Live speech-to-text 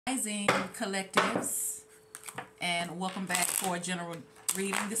Rising collectives, and welcome back for a general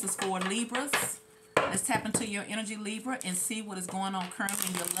reading. This is for Libras. Let's tap into your energy, Libra, and see what is going on currently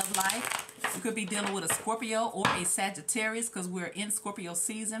in your love life. You could be dealing with a Scorpio or a Sagittarius because we're in Scorpio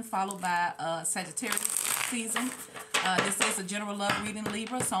season, followed by Sagittarius season. This is a general love reading,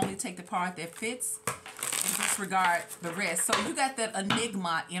 Libra, so only take the part that fits and disregard the rest. So you got that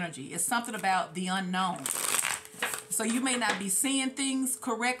enigma energy. It's something about the unknown. So you may not be seeing things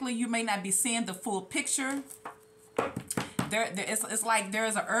correctly. You may not be seeing the full picture. It's like there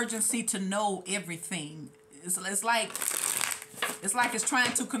is an urgency to know everything. It's like it's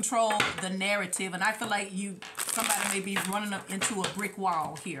trying to control the narrative, and I feel like somebody may be running up into a brick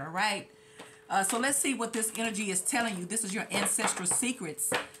wall here, right? So let's see what this energy is telling you. This is your ancestral secrets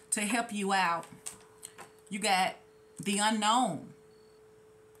to help you out. You got the unknown,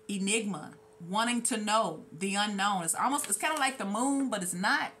 enigma, wanting to know the unknown. It's kind of like the moon, but it's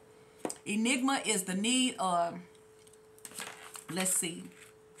not. Enigma is the need of, let's see.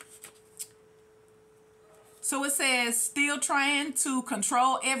 So it says, still trying to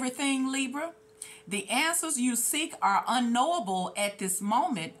control everything, Libra. The answers you seek are unknowable at this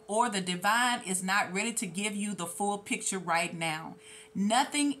moment, or the divine is not ready to give you the full picture right now.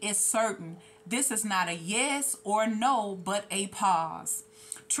 Nothing is certain. This is not a yes or no, but a pause.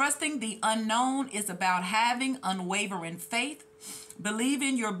 Trusting the unknown is about having unwavering faith. Believe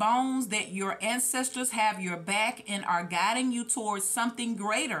in your bones that your ancestors have your back and are guiding you towards something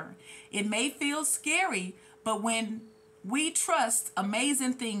greater. It may feel scary, but when we trust,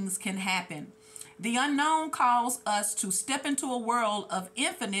 amazing things can happen. The unknown calls us to step into a world of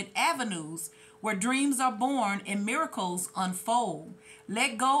infinite avenues where dreams are born and miracles unfold.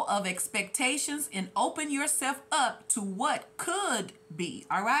 Let go of expectations and open yourself up to what could be.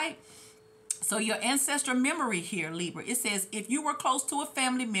 All right. So your ancestral memory here, Libra, it says if you were close to a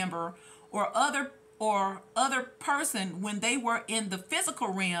family member or other person when they were in the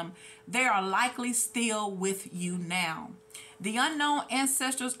physical realm, they are likely still with you now. The unknown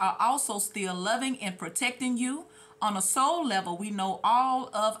ancestors are also still loving and protecting you. On a soul level, we know all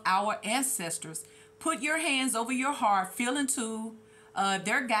of our ancestors. Put your hands over your heart, feel into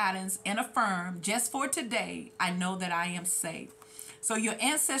their guidance, and affirm, just for today, I know that I am safe. So your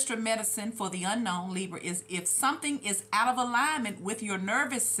ancestral medicine for the unknown, Libra, is if something is out of alignment with your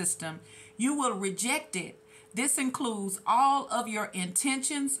nervous system, you will reject it. This includes all of your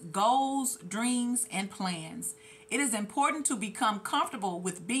intentions, goals, dreams, and plans. It is important to become comfortable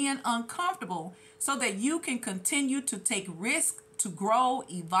with being uncomfortable so that you can continue to take risks to grow,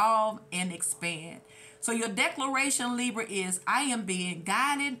 evolve, and expand. So your declaration, Libra, is I am being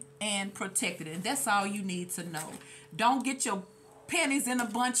guided and protected. And that's all you need to know. Don't get your pennies in a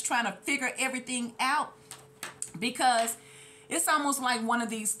bunch trying to figure everything out, because it's almost like one of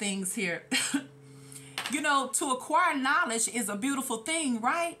these things here. You know, to acquire knowledge is a beautiful thing,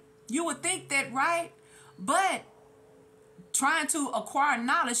 right? You would think that, right? But trying to acquire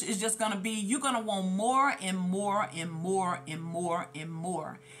knowledge is just going to be, you're going to want more and more and more and more and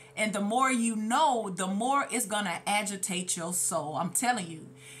more. And the more you know, the more it's going to agitate your soul. I'm telling you.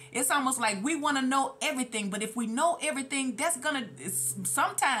 It's almost like we want to know everything. But if we know everything, that's going to,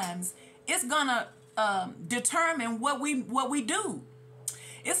 sometimes it's going to determine what we do.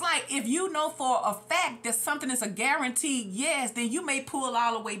 It's like if you know for a fact that something is a guaranteed yes, then you may pull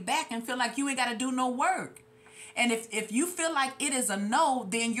all the way back and feel like you ain't got to do no work. And if you feel like it is a no,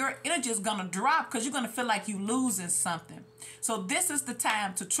 then your energy is going to drop because you're going to feel like you losing something. So this is the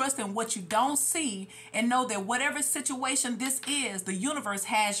time to trust in what you don't see and know that whatever situation this is, the universe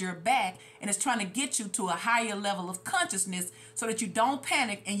has your back and is trying to get you to a higher level of consciousness so that you don't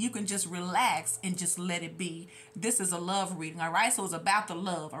panic and you can just relax and just let it be. This is a love reading, all right? So it's about the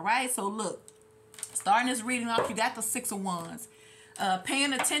love, all right? So look, starting this reading off, you got the Six of Wands.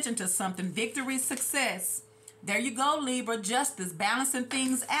 Paying attention to something, victory, success. There you go, Libra, justice, balancing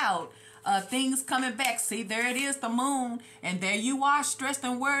things out. Things coming back. See, there it is, the moon. And there you are, stressed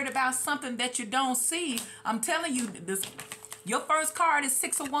and worried about something that you don't see. I'm telling you, this, your first card is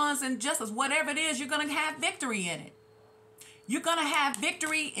Six of Wands and justice. Whatever it is, you're going to have victory in it. You're going to have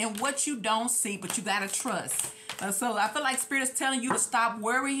victory in what you don't see, but you got to trust. So I feel like Spirit is telling you to stop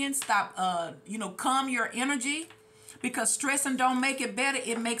worrying, stop, calm your energy, because stressing don't make it better.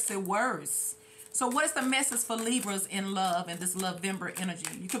 It makes it worse. So what is the message for Libras in love and this Lovember energy?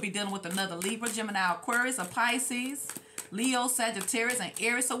 You could be dealing with another Libra, Gemini, Aquarius, or Pisces, Leo, Sagittarius, and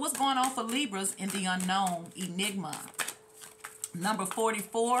Aries. So what's going on for Libras in the unknown? Enigma. Number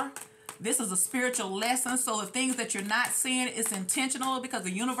 44. This is a spiritual lesson. So the things that you're not seeing, it's intentional because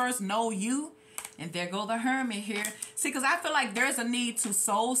the universe knows you And there go the Hermit here. See, because I feel like there's a need to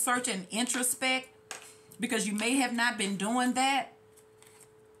soul search and introspect, because you may have not been doing that.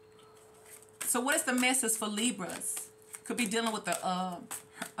 So what is the message for Libras? Could be dealing with a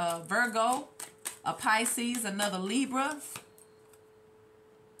Virgo, a Pisces, another Libra.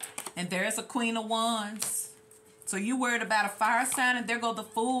 And there's a Queen of Wands. So you worried about a fire sign, and there go the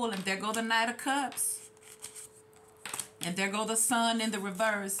Fool, and there go the Knight of Cups. And there go the Sun in the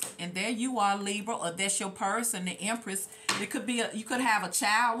reverse. And there you are, Libra, or that's your person, the Empress. It could be you could have a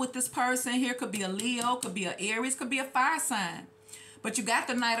child with this person here. Could be a Leo, could be an Aries, could be a fire sign. But you got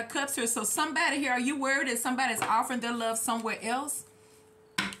the Knight of Cups here. So somebody here, are you worried that somebody's offering their love somewhere else?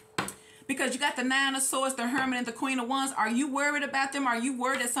 Because you got the Nine of Swords, the Hermit, and the Queen of Wands. Are you worried about them? Are you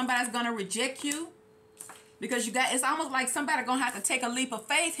worried that somebody's going to reject you? Because you got, it's almost like somebody going to have to take a leap of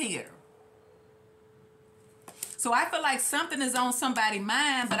faith here. So I feel like something is on somebody's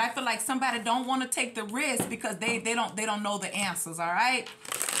mind, but I feel like somebody don't want to take the risk because they don't know the answers, all right?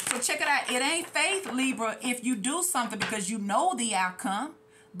 So check it out. It ain't faith, Libra, if you do something because you know the outcome.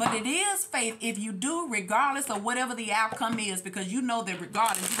 But it is faith if you do, regardless of whatever the outcome is, because you know that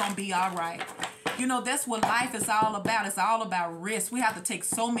regardless, you're going to be all right. You know, that's what life is all about. It's all about risk. We have to take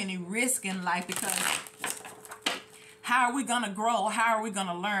so many risks in life, because how are we going to grow? How are we going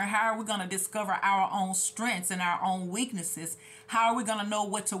to learn? How are we going to discover our own strengths and our own weaknesses? How are we going to know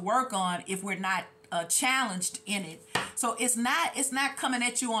what to work on if we're not challenged in it? So it's not coming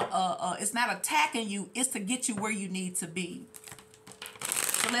at you on it's not attacking you. It's to get you where you need to be.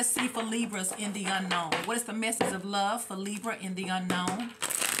 So let's see for Libras in the unknown. What is the message of love for Libra in the unknown?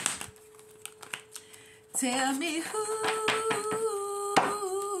 Tell me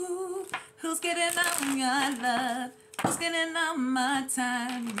who's getting on your love? Who's getting on my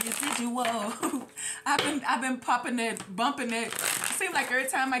time? Residual. I've been popping it, bumping it. It seems like every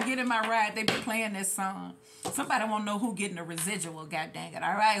time I get in my ride, they be playing this song. Somebody want to know who getting a residual, god dang it,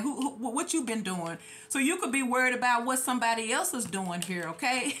 all right? What you been doing? So you could be worried about what somebody else is doing here,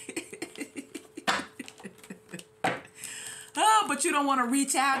 okay? Oh, but you don't want to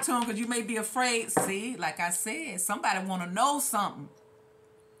reach out to them because you may be afraid. See, like I said, somebody want to know something.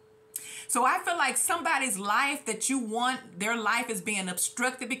 So I feel like somebody's life that you want, their life is being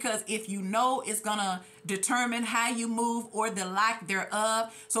obstructed, because if you know, it's going to determine how you move or the lack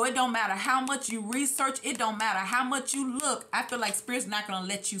thereof. So it don't matter how much you research. It don't matter how much you look. I feel like Spirit's not going to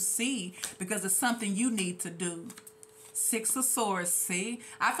let you see, because it's something you need to do. Six of Swords, see?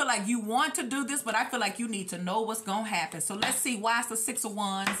 I feel like you want to do this, but I feel like you need to know what's going to happen. So let's see, why is the Six of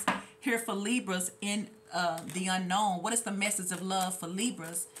Wands here for Libras in the unknown? What is the message of love for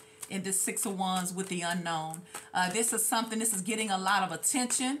Libras in this Six of Wands with the unknown? This is getting a lot of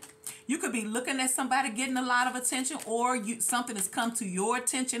attention. You could be looking at somebody getting a lot of attention, or something has come to your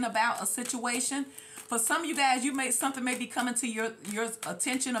attention about a situation. For some of you guys, something may be coming to your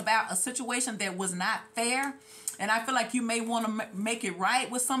attention about a situation that was not fair. And I feel like you may want to make it right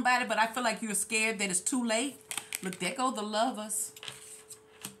with somebody, but I feel like you're scared that it's too late. Look, there go the Lovers.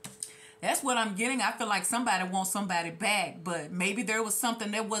 That's what I'm getting. I feel like somebody wants somebody back, but maybe there was something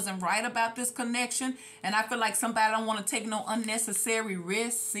that wasn't right about this connection. And I feel like somebody don't want to take no unnecessary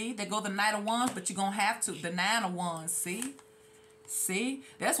risks. See, there go the Knight of Wands, but you're going to have to. The Nine of Wands, see? See?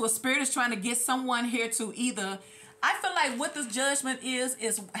 That's what Spirit is trying to get someone here to either. I feel like what this judgment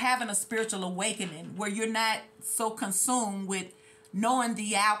is having a spiritual awakening where you're not so consumed with knowing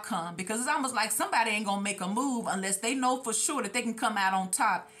the outcome, because it's almost like somebody ain't going to make a move unless they know for sure that they can come out on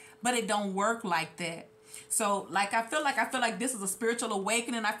top. But it don't work like that. So like I feel like this is a spiritual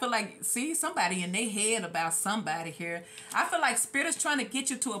awakening. I feel like, see, somebody in their head about somebody here. I feel like Spirit is trying to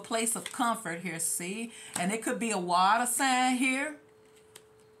get you to a place of comfort here, see? And it could be a water sign here.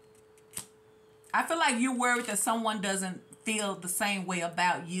 I feel like you're worried that someone doesn't feel the same way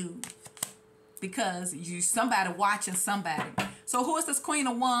about you, because somebody watching somebody. So who is this Queen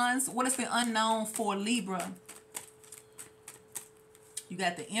of Wands? What is the unknown for Libra? You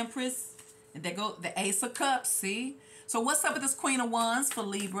got the Empress, and there go the Ace of Cups, see? So what's up with this Queen of Wands for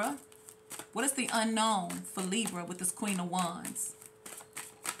Libra? What is the unknown for Libra with this Queen of Wands?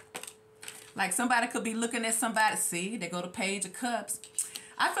 Like somebody could be looking at somebody, see? They go to Page of Cups.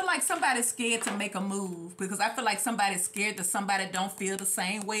 I feel like somebody's scared to make a move, because I feel like somebody's scared that somebody don't feel the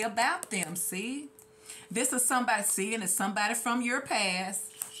same way about them, see? This is somebody, see, and it's somebody from your past.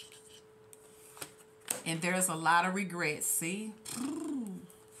 And there's a lot of regrets, see?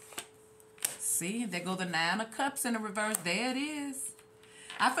 See, there go the Nine of Cups in the reverse. There it is.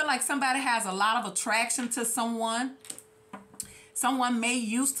 I feel like somebody has a lot of attraction to someone. Someone may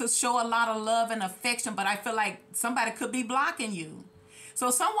used to show a lot of love and affection, but I feel like somebody could be blocking you. So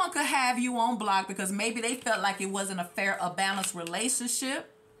someone could have you on block because maybe they felt like it wasn't a fair, a balanced relationship.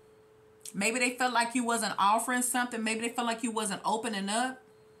 Maybe they felt like you wasn't offering something. Maybe they felt like you wasn't opening up.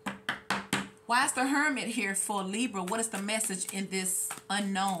 Why is the Hermit here for Libra? What is the message in this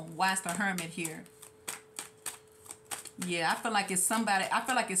unknown? Why is the Hermit here? Yeah, I feel like it's somebody. I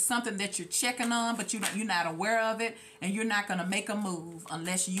feel like it's something that you're checking on, but you're not aware of it, and you're not gonna make a move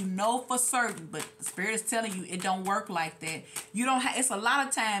unless you know for certain. But the Spirit is telling you it don't work like that. You don't. It's a lot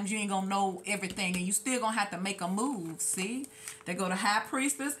of times you ain't gonna know everything, and you still gonna have to make a move. See, they go to High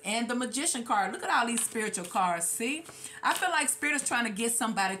Priestess and the Magician card. Look at all these spiritual cards. See, I feel like Spirit is trying to get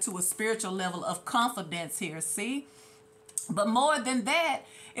somebody to a spiritual level of confidence here. See. But more than that,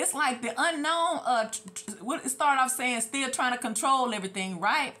 it's like the unknown, what it started off saying, still trying to control everything,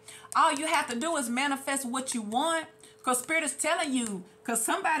 right? All you have to do is manifest what you want, because Spirit is telling you, because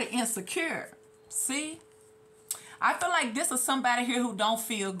somebody insecure, see? I feel like this is somebody here who don't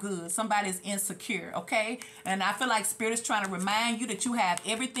feel good. Somebody's insecure, okay? And I feel like Spirit is trying to remind you that you have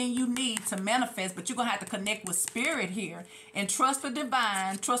everything you need to manifest, but you're going to have to connect with Spirit here and trust the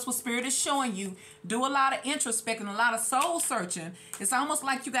divine, trust what Spirit is showing you. Do a lot of introspecting, a lot of soul searching. It's almost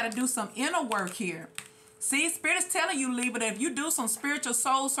like you got to do some inner work here. See, Spirit is telling you, Libra, that if you do some spiritual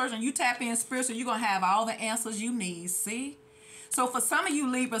soul searching, you tap in spiritual, you're going to have all the answers you need, see? So for some of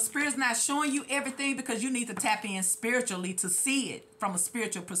you, Libra, Spirit's not showing you everything because you need to tap in spiritually to see it from a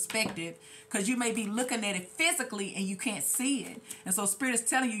spiritual perspective, because you may be looking at it physically and you can't see it. And so Spirit is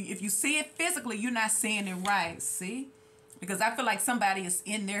telling you, if you see it physically, you're not seeing it right, see? Because I feel like somebody is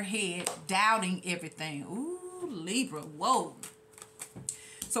in their head doubting everything. Ooh, Libra, whoa.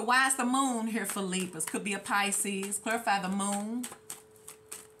 So why is the moon here for Libras? Could be a Pisces. Clarify the moon.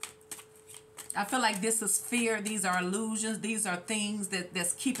 I feel like this is fear. These are illusions. These are things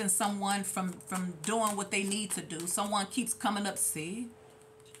that's keeping someone from doing what they need to do. Someone keeps coming up, see?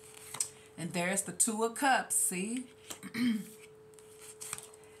 And there's the Two of Cups, see?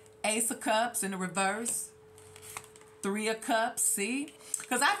 Ace of Cups in the reverse. Three of Cups, see?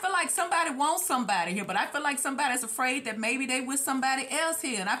 Because I feel like somebody wants somebody here, but I feel like somebody's afraid that maybe they with somebody else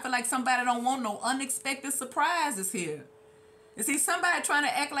here. And I feel like somebody don't want no unexpected surprises here. You see, somebody trying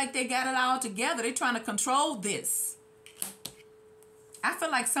to act like they got it all together. They're trying to control this. I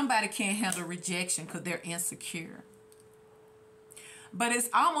feel like somebody can't handle rejection because they're insecure. But it's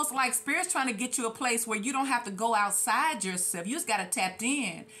almost like Spirit's trying to get you a place where you don't have to go outside yourself. You just got to tap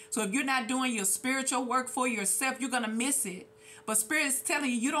in. So if you're not doing your spiritual work for yourself, you're going to miss it. But Spirit's telling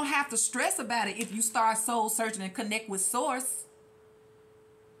you, you don't have to stress about it if you start soul searching and connect with Source.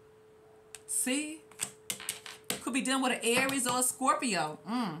 See? Could be dealing with an Aries or a Scorpio.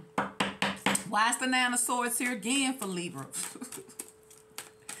 Why is the Nine of Swords here again for Libra?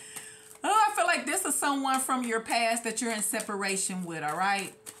 Oh, I feel like this is someone from your past that you're in separation with, all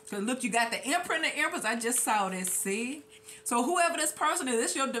right? Because look, you got the Emperor and the Empress. I just saw this, see? So whoever this person is,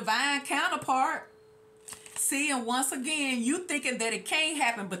 this your divine counterpart. See, and once again, you thinking that it can't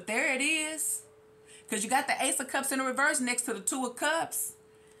happen, but there it is. Because you got the Ace of Cups in the reverse next to the Two of Cups.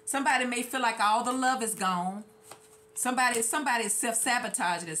 Somebody may feel like all the love is gone. Somebody is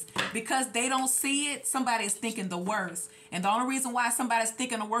self-sabotaging this. Because they don't see it, somebody is thinking the worst. And the only reason why somebody's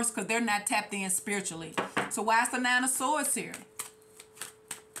thinking the worst is because they're not tapped in spiritually. So why is the Nine of Swords here?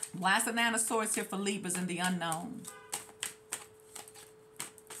 Why is the Nine of Swords here for Libras in the unknown?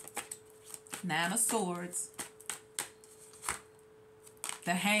 Nine of Swords.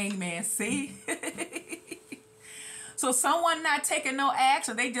 The Hangman, see? So someone not taking no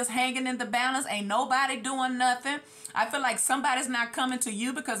action. They just hanging in the balance. Ain't nobody doing nothing. I feel like somebody's not coming to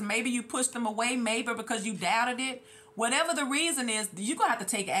you because maybe you pushed them away, maybe because you doubted it. Whatever the reason is, you're going to have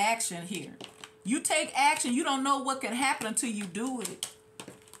to take action here. You take action, you don't know what can happen until you do it.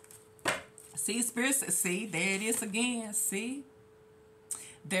 See, Spirit, see, there it is again, see?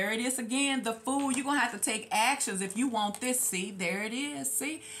 There it is again, the Fool. You're going to have to take actions if you want this, see? There it is,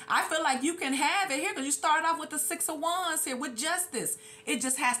 see? I feel like you can have it here because you start off with the Six of Wands here with Justice. It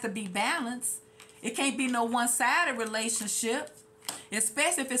just has to be balanced. It can't be no one-sided relationship,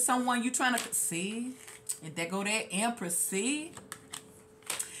 especially if it's someone you're trying to see. And there go that Empress, see?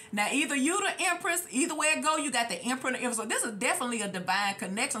 Now, either you the Empress, either way it go, you got the Emperor and the Empress. So this is definitely a divine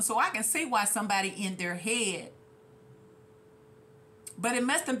connection, so I can see why somebody in their head. But it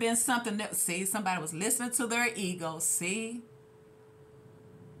must have been something that, see, somebody was listening to their ego, see?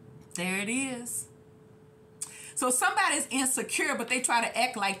 There it is. So somebody's insecure, but they try to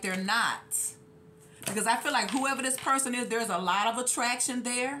act like they're not. Because I feel like whoever this person is, there's a lot of attraction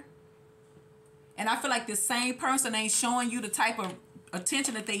there. And I feel like this same person ain't showing you the type of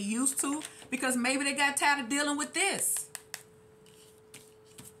attention that they used to because maybe they got tired of dealing with this.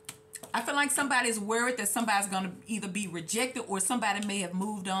 I feel like somebody's worried that somebody's going to either be rejected or somebody may have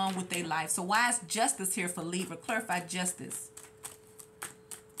moved on with their life. So why is justice here for Libra? Clarify justice.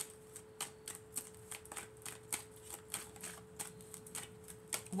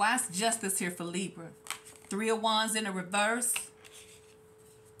 Why is justice here for Libra? Three of Wands in the reverse.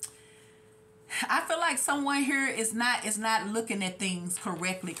 I feel like someone here is not looking at things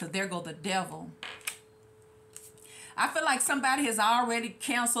correctly, because there go the devil. I feel like somebody has already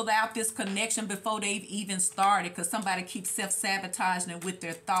canceled out this connection before they've even started, because somebody keeps self-sabotaging it with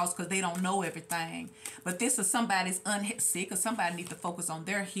their thoughts because they don't know everything. But this is somebody's sick, because somebody needs to focus on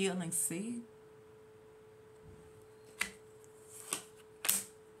their healing, see?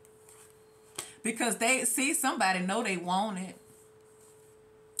 Because they see somebody know they want it.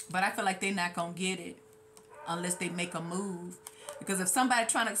 But I feel like they're not going to get it unless they make a move. Because if somebody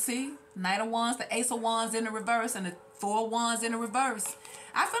trying to see Knight of Wands, the Ace of Wands in the reverse, and the Four of Wands in the reverse,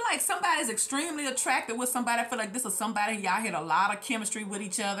 I feel like somebody's extremely attracted with somebody. I feel like this is somebody, y'all had a lot of chemistry with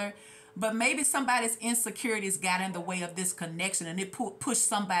each other. But maybe somebody's insecurities got in the way of this connection, and it pushed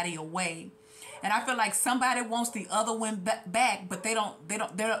somebody away. And I feel like somebody wants the other one back, but they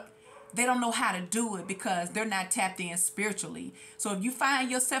don't know how to do it because they're not tapped in spiritually. So if you find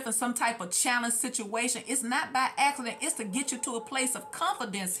yourself in some type of challenge situation, it's not by accident. It's to get you to a place of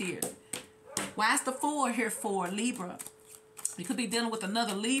confidence here. Why is the Fool here for Libra? You could be dealing with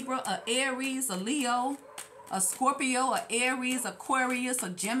another Libra, a Aries, a Leo, a Scorpio, a Aries, Aquarius, a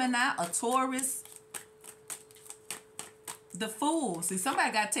Gemini, a Taurus. The Fool. See,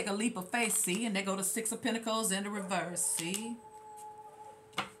 somebody got to take a leap of faith, see? And they go to Six of Pentacles in the reverse, see?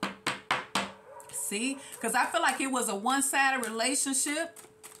 See? Because I feel like it was a one-sided relationship.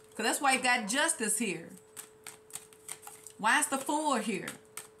 Because that's why you got justice here. Why is the Fool here?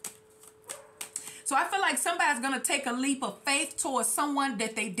 So I feel like somebody's going to take a leap of faith towards someone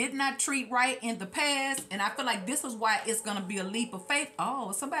that they did not treat right in the past. And I feel like this is why it's going to be a leap of faith.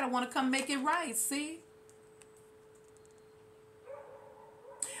 Oh, somebody want to come make it right, see?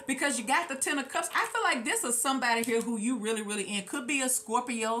 Because you got the Ten of Cups. I feel like this is somebody here who you really, really in. Could be a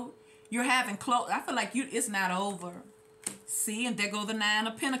Scorpio. You're having close. I feel like it's not over. See, and there go the Nine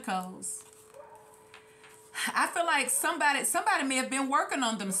of Pentacles. I feel like somebody may have been working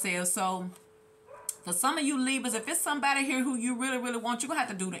on themselves. So for some of you Libras, if it's somebody here who you really, really want, you're going to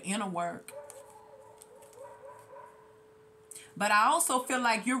have to do the inner work. But I also feel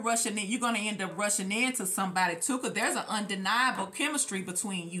like you're rushing in. You're going to end up rushing into somebody too, because there's an undeniable chemistry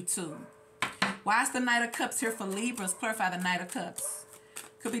between you two. Why is the Knight of Cups here for Libras? Clarify the Knight of Cups.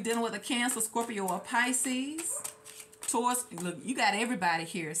 Could be dealing with a Cancer, Scorpio, or Pisces. Taurus. Look, you got everybody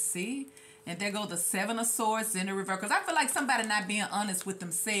here, see? And there go the Seven of Swords in the reverse. Because I feel like somebody not being honest with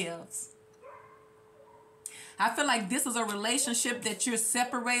themselves. I feel like this is a relationship that you're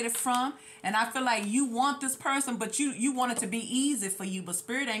separated from. And I feel like you want this person, but you want it to be easy for you. But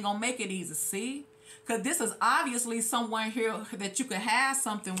Spirit ain't going to make it easy, see? Because this is obviously someone here that you could have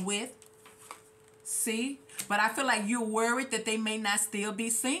something with. See? But I feel like you're worried that they may not still be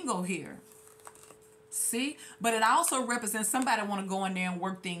single here. See? But it also represents somebody want to go in there and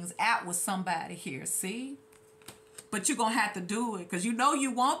work things out with somebody here. See? But you're going to have to do it because you know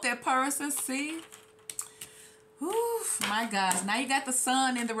you want that person. See? Oof, my gosh. Now you got the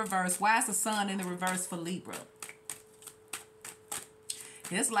Sun in the reverse. Why is the Sun in the reverse for Libra?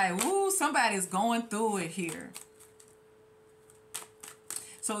 It's like, ooh, somebody's going through it here.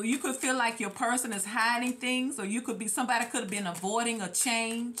 So you could feel like your person is hiding things, or you could be, somebody could have been avoiding a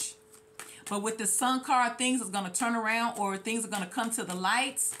change. But with the Sun card, things is going to turn around, or things are going to come to the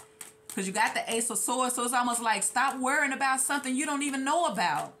lights. Because you got the Ace of Swords, so it's almost like stop worrying about something you don't even know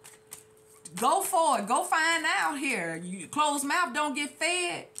about. Go for it. Go find out here. You closed mouth don't get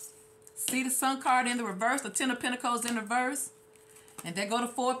fed. See the Sun card in the reverse, the Ten of Pentacles in the reverse. And there go the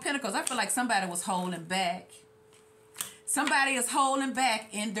Four of Pentacles. I feel like somebody was holding back. Somebody is holding back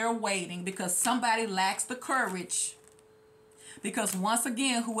in their waiting because somebody lacks the courage. Because once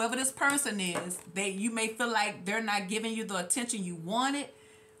again, whoever this person is, you may feel like they're not giving you the attention you wanted,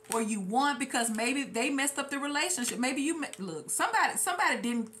 or you want because maybe they messed up the relationship. Maybe look, somebody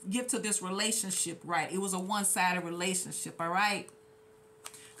didn't get to this relationship right. It was a one-sided relationship, all right?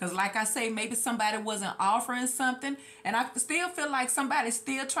 Because like I say, maybe somebody wasn't offering something, and I still feel like somebody's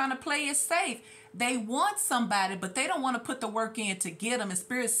still trying to play it safe. They want somebody, but they don't want to put the work in to get them. And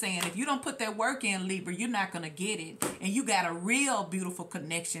Spirit's saying, if you don't put that work in, Libra, you're not going to get it. And you got a real beautiful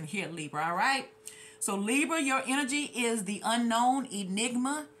connection here, Libra, all right? So Libra, your energy is the unknown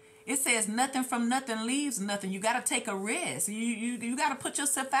enigma. It says nothing from nothing leaves nothing. You got to take a risk. You got to put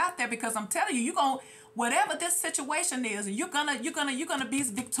yourself out there because I'm telling you, whatever this situation is, you're gonna be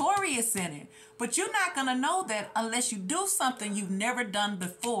victorious in it. But you're not gonna know that unless you do something you've never done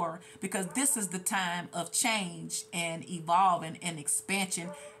before, because this is the time of change and evolving and expansion.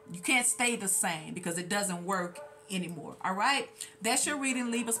 You can't stay the same because it doesn't work anymore. All right, that's your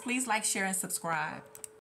reading, Libras. Please like, share, and subscribe.